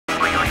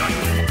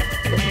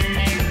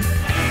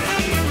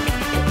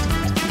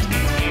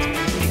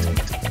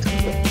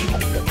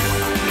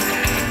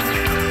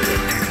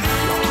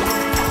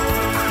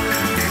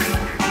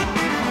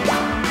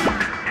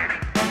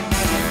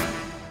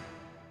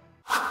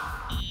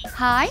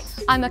Hi,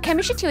 I'm a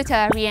chemistry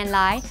tutor, Rian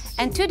Lai,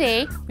 and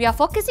today we are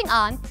focusing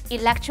on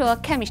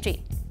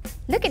electrochemistry.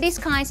 Look at these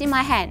coins in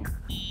my hand.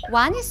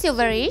 One is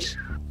silverish,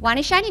 one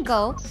is shiny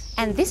gold,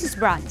 and this is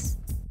bronze.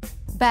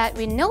 But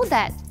we know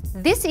that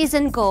this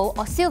isn't gold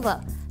or silver.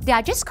 They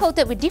are just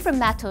coated with different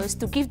metals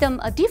to give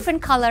them a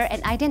different color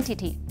and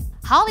identity.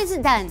 How is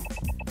it done?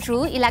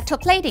 Through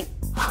electroplating.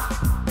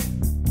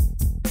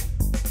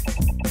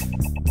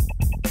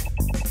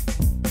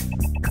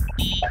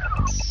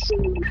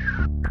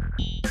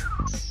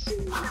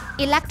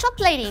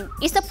 Electroplating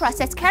is the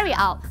process carried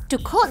out to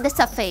coat the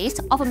surface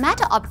of a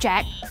metal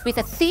object with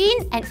a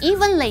thin and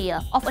even layer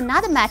of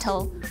another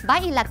metal by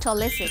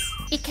electrolysis.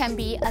 It can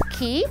be a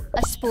key,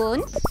 a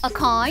spoon, a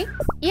coin,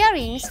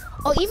 earrings,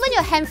 or even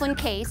your handphone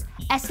case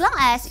as long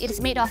as it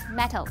is made of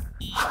metal.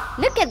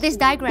 Look at this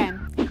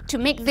diagram. To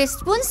make this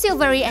spoon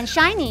silvery and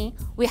shiny,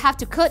 we have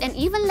to coat an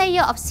even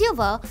layer of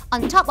silver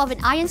on top of an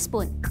iron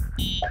spoon.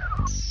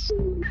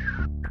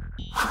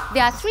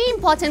 There are three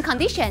important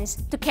conditions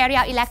to carry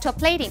out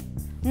electroplating.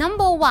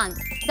 Number 1.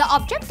 The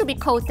object to be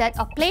coated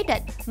or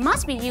plated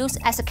must be used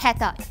as a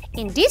cathode.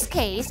 In this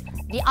case,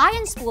 the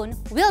iron spoon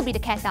will be the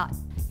cathode.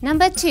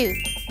 Number 2.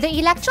 The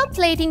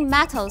electroplating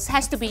metals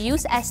has to be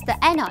used as the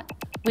anode,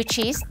 which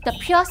is the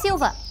pure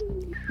silver.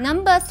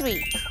 Number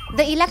 3.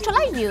 The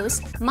electrolyte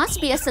used must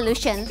be a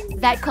solution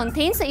that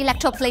contains the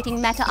electroplating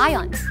metal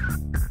ions.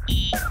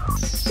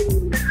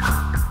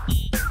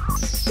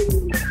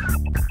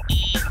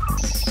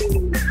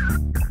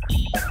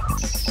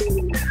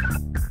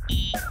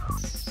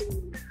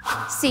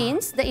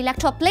 Since the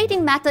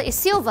electroplating metal is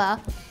silver,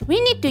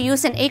 we need to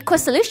use an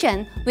aqueous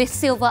solution with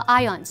silver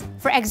ions.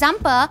 For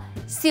example,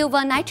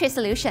 silver nitrate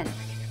solution.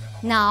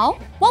 Now,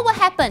 what will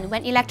happen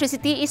when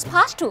electricity is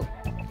passed through?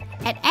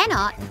 At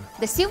anode,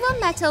 the silver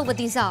metal will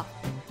dissolve,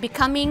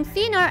 becoming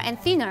thinner and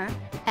thinner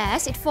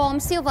as it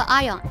forms silver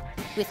ion,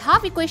 with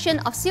half equation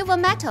of silver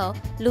metal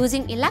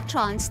losing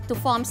electrons to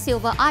form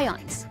silver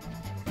ions.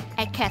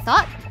 At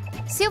cathode,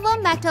 silver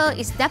metal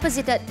is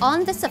deposited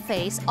on the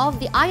surface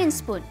of the iron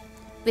spoon,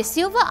 with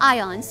silver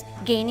ions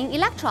gaining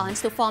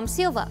electrons to form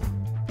silver.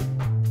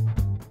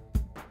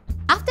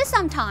 After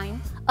some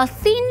time, a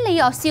thin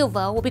layer of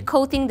silver will be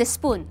coating the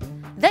spoon.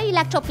 The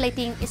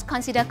electroplating is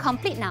considered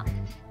complete now.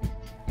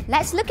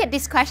 Let's look at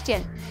this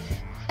question.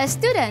 A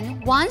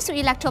student wants to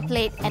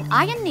electroplate an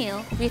iron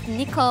nail with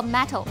nickel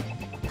metal.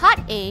 Part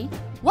A,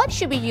 what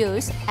should be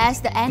used as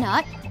the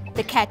anode,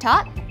 the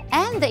cathode,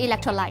 and the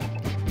electrolyte?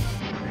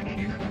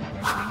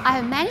 I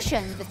have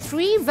mentioned the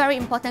three very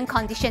important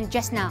conditions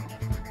just now.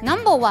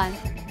 Number 1.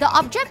 The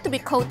object to be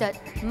coated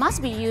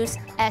must be used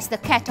as the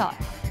cathode.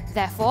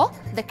 Therefore,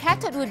 the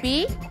cathode would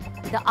be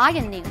the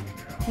iron nail.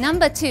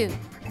 Number 2.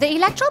 The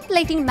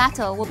electroplating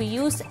metal will be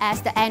used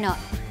as the anode.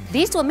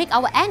 This will make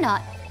our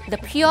anode the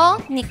pure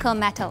nickel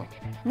metal.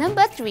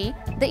 Number 3.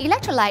 The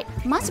electrolyte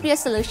must be a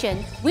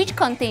solution which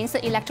contains the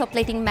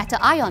electroplating metal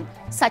ion,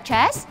 such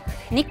as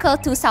nickel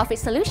 2-sulfate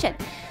solution.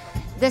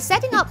 The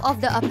setting up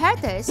of the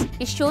apparatus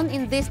is shown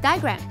in this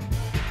diagram.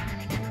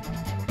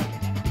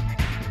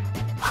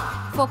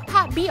 For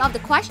part B of the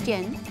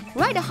question,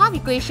 write the half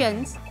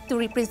equations to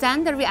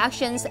represent the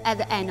reactions at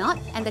the anode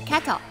and the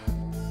cathode.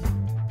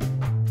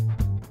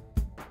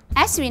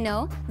 As we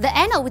know, the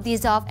anode will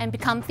dissolve and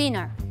become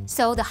thinner.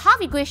 So the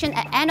half equation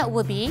at anode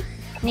will be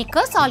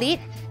nickel solid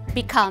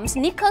becomes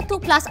nickel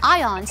 2+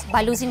 ions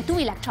by losing 2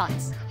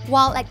 electrons.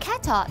 While at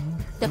cathode,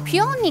 the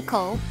pure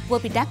nickel will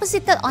be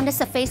deposited on the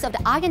surface of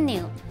the iron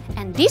nail,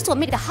 and this will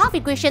make the half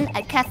equation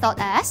at cathode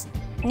as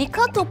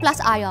nickel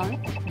 2+ ion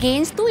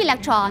gains 2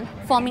 electrons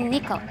forming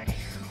nickel.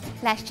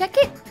 Let's check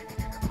it.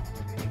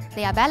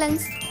 They are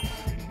balanced.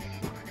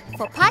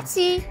 For part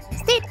C,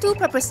 state 2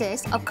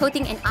 purposes of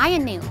coating an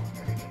iron nail.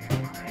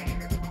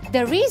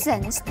 The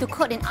reasons to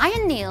coat an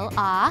iron nail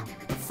are,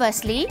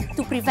 firstly,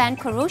 to prevent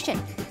corrosion.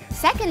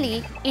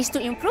 Secondly, is to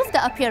improve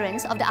the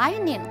appearance of the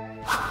iron nail.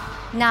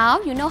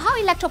 Now you know how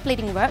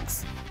electroplating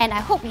works, and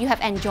I hope you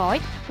have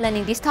enjoyed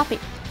learning this topic.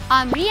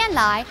 I'm Rian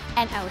Lai,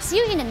 and I will see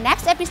you in the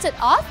next episode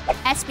of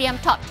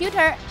SPM Top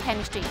Tutor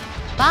Chemistry.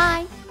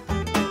 Bye!